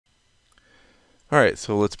Alright,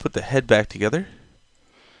 so let's put the head back together.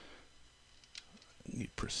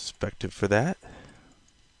 Need perspective for that.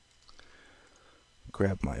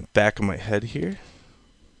 Grab my back of my head here.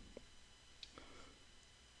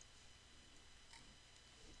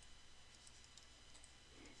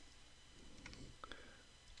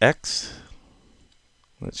 X.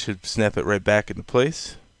 That should snap it right back into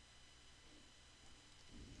place.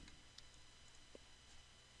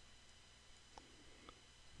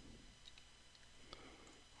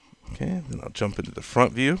 Okay, then I'll jump into the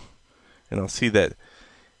front view, and I'll see that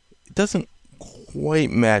it doesn't quite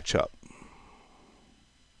match up.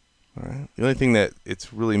 Alright, the only thing that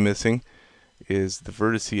it's really missing is the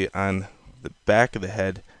vertice on the back of the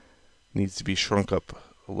head needs to be shrunk up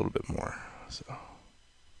a little bit more. So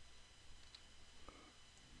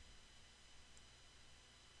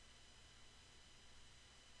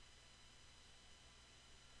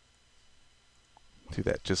do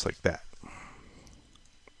that just like that.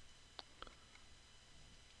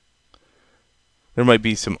 There might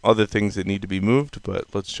be some other things that need to be moved,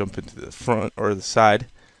 but let's jump into the front or the side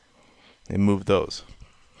and move those.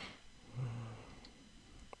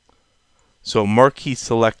 So marquee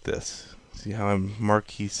select this. See how I'm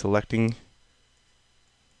marquee selecting?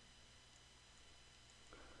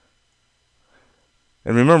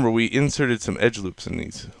 And remember, we inserted some edge loops in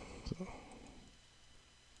these. So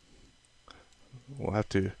we'll have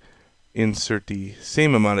to insert the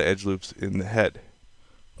same amount of edge loops in the head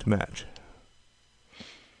to match.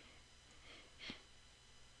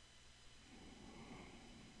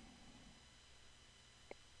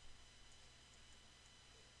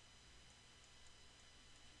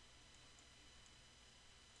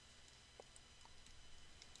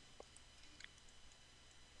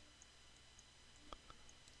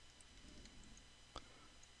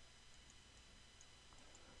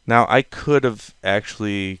 Now I could have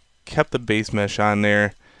actually kept the base mesh on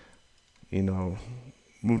there, you know,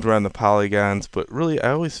 moved around the polygons, but really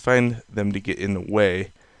I always find them to get in the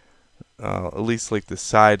way, at least like the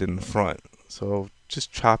side and the front. So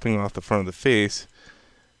just chopping off the front of the face,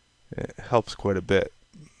 it helps quite a bit.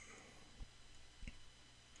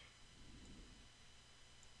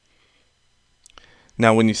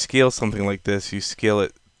 Now when you scale something like this, you scale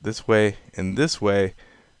it this way and this way,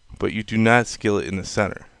 but you do not scale it in the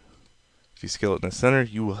center. If you scale it in the center,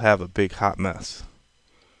 you will have a big hot mess.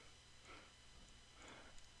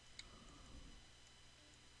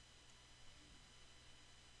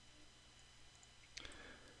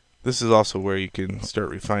 This is also where you can start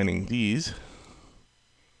refining these a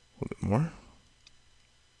little bit more.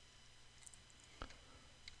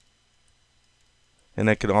 And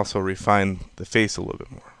I can also refine the face a little bit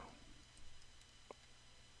more.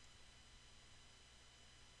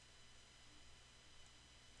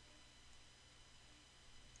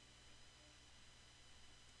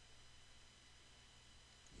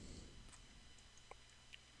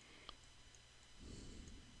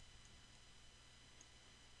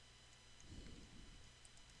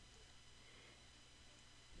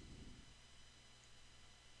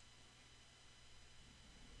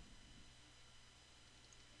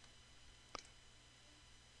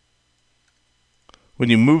 When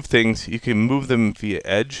you move things, you can move them via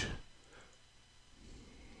edge,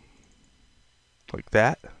 like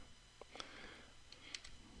that.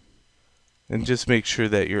 And just make sure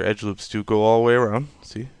that your edge loops do go all the way around,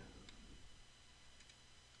 see?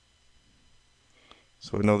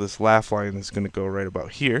 So I know this laugh line is going to go right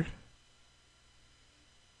about here.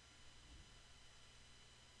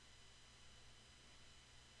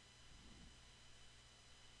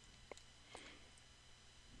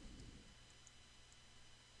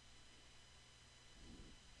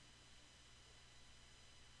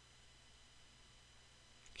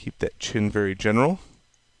 Keep that chin very general.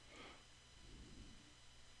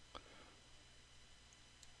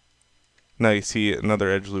 Now you see another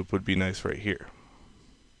edge loop would be nice right here.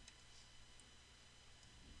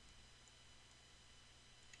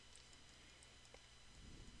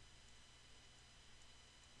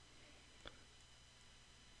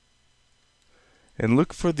 And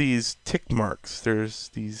look for these tick marks. There's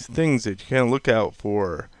these things that you kind of look out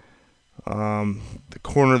for. The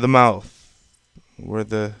corner of the mouth, where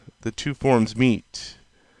the two forms meet.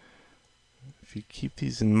 If you keep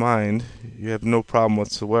these in mind, you have no problem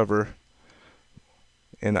whatsoever.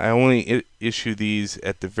 And I only issue these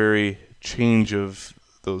at the very change of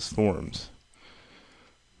those forms.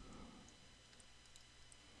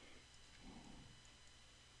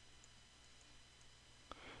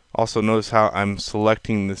 Also notice how I'm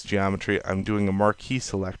selecting this geometry. I'm doing a marquee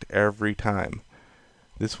select every time.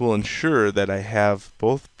 This will ensure that I have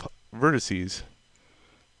both vertices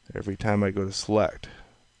every time I go to select.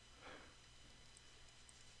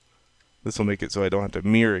 This will make it so I don't have to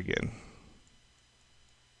mirror again.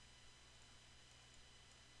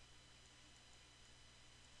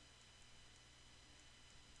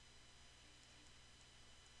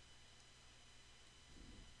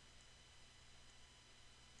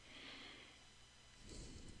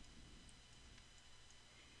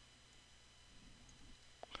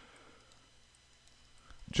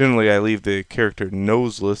 Generally, I leave the character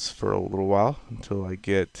noseless for a little while until I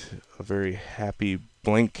get a very happy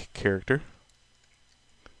blank character.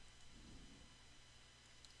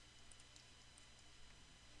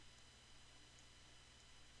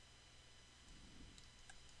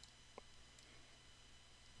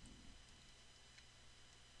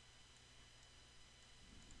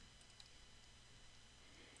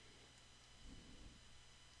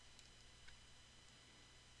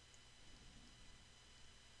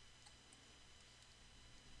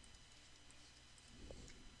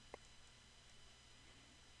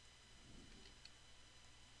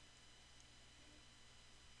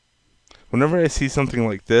 Whenever I see something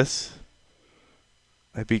like this,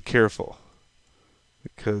 I be careful,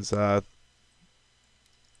 because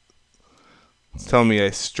it's telling me I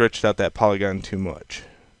stretched out that polygon too much.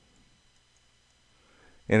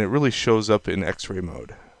 And it really shows up in X-ray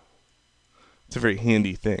mode. It's a very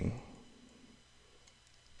handy thing.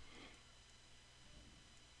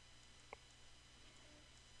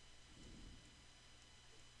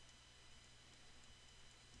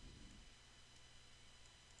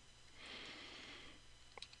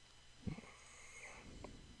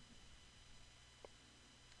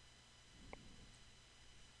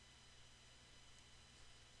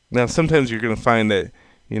 Now, sometimes you're going to find that,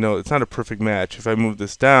 it's not a perfect match. If I move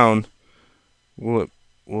this down, will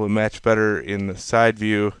it match better in the side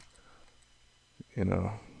view?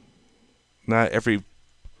 Not every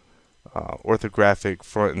orthographic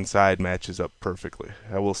front and side matches up perfectly.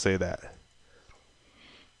 I will say that.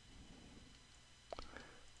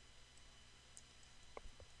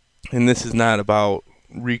 And this is not about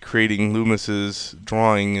recreating Loomis's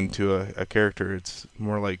drawing into a character. It's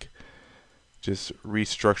more like just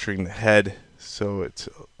restructuring the head so it's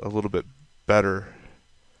a little bit better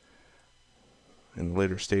in the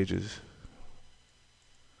later stages.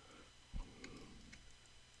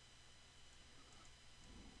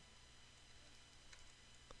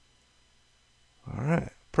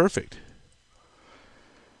 Alright, perfect.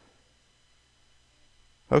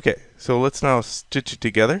 Okay, so let's now stitch it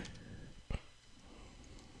together.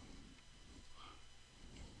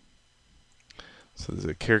 So there's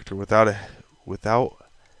a character without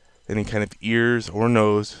any kind of ears or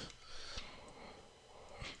nose.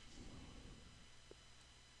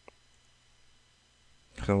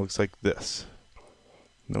 Kind of looks like this.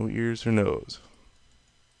 No ears or nose.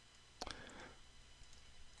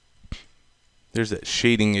 There's that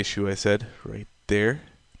shading issue I said right there.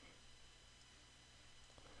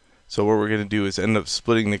 So what we're going to do is end up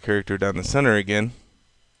splitting the character down the center again.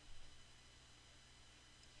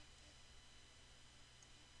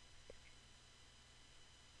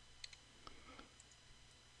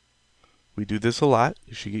 We do this a lot.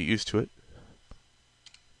 You should get used to it.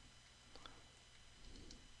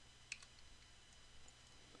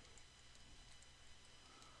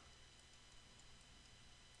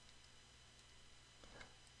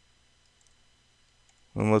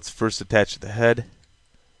 And let's first attach the head.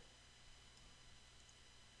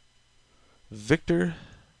 Victor.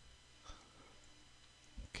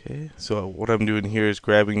 Okay, so what I'm doing here is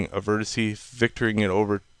grabbing a vertice, victoring it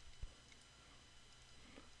over.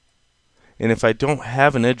 And if I don't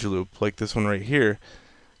have an edge loop, like this one right here,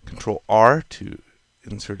 Control R to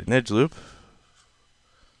insert an edge loop.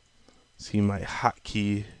 See my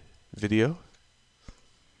hotkey video.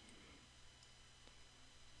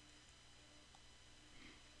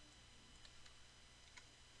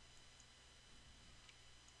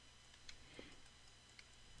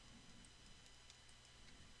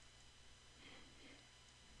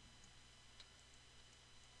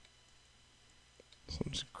 So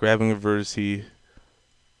I'm just grabbing a vertice,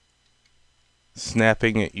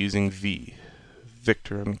 snapping it using V,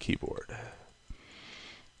 Victor on the keyboard.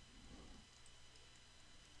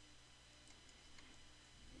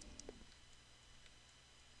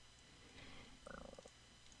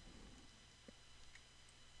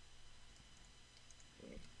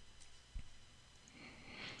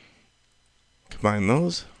 Combine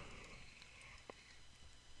those.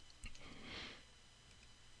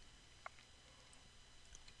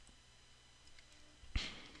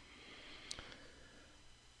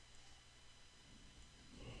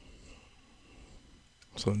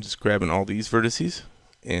 So I'm just grabbing all these vertices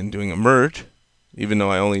and doing a merge, even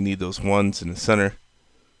though I only need those ones in the center.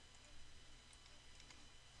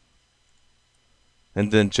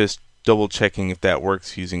 And then just double checking if that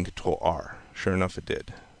works using Control R. Sure enough, it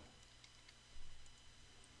did.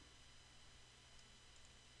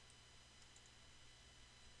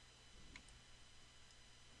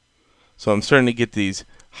 So I'm starting to get these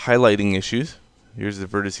highlighting issues. Here's the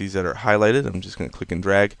vertices that are highlighted. I'm just going to click and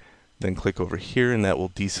drag, then click over here, and that will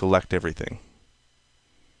deselect everything.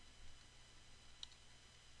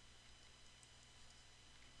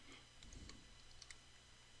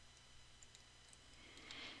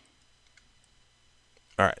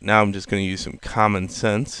 Alright, now I'm just going to use some common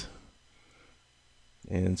sense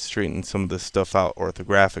and straighten some of this stuff out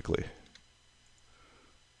orthographically.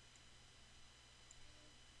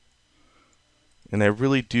 And I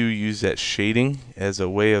really do use that shading as a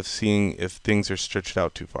way of seeing if things are stretched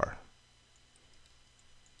out too far.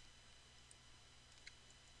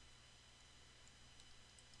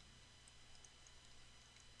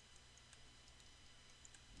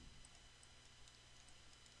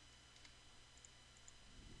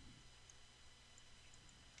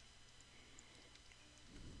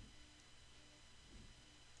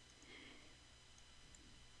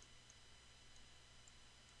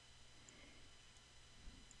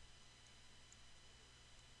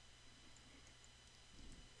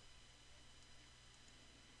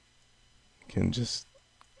 Again, just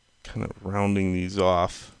kind of rounding these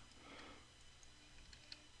off.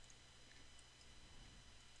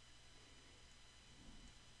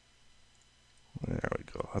 There we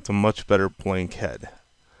go. That's a much better blank head.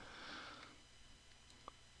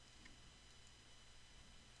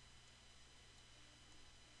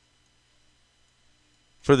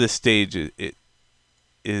 For this stage, it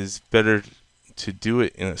is better to do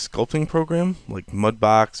it in a sculpting program like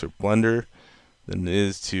Mudbox or Blender than it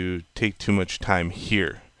is to take too much time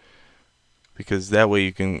here, because that way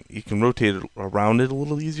you can rotate it around it a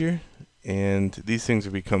little easier, and these things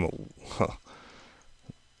will become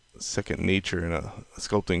second nature in a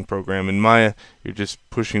sculpting program. In Maya, you're just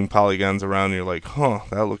pushing polygons around and you're like, huh,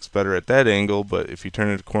 that looks better at that angle, but if you turn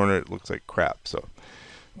it a corner it looks like crap. So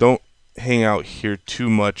don't hang out here too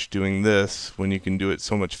much doing this when you can do it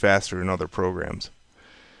so much faster in other programs.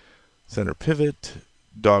 Center pivot,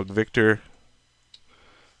 dog Victor,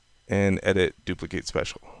 and edit duplicate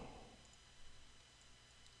special.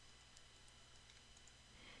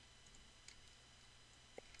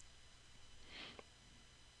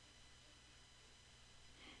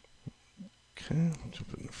 Okay,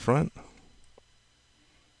 jump in the front.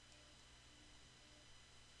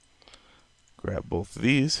 Grab both of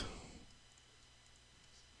these.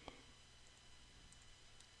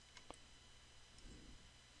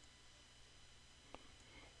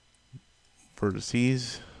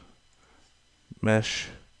 Vertices, mesh,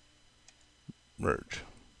 merge.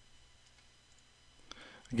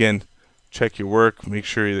 Again, check your work, make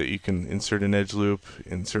sure that you can insert an edge loop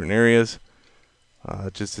in certain areas,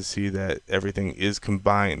 just to see that everything is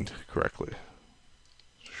combined correctly.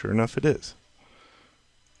 Sure enough, it is.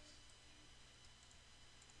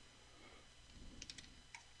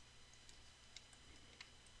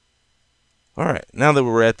 Alright, now that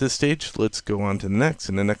we're at this stage, let's go on to the next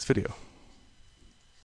in the next video.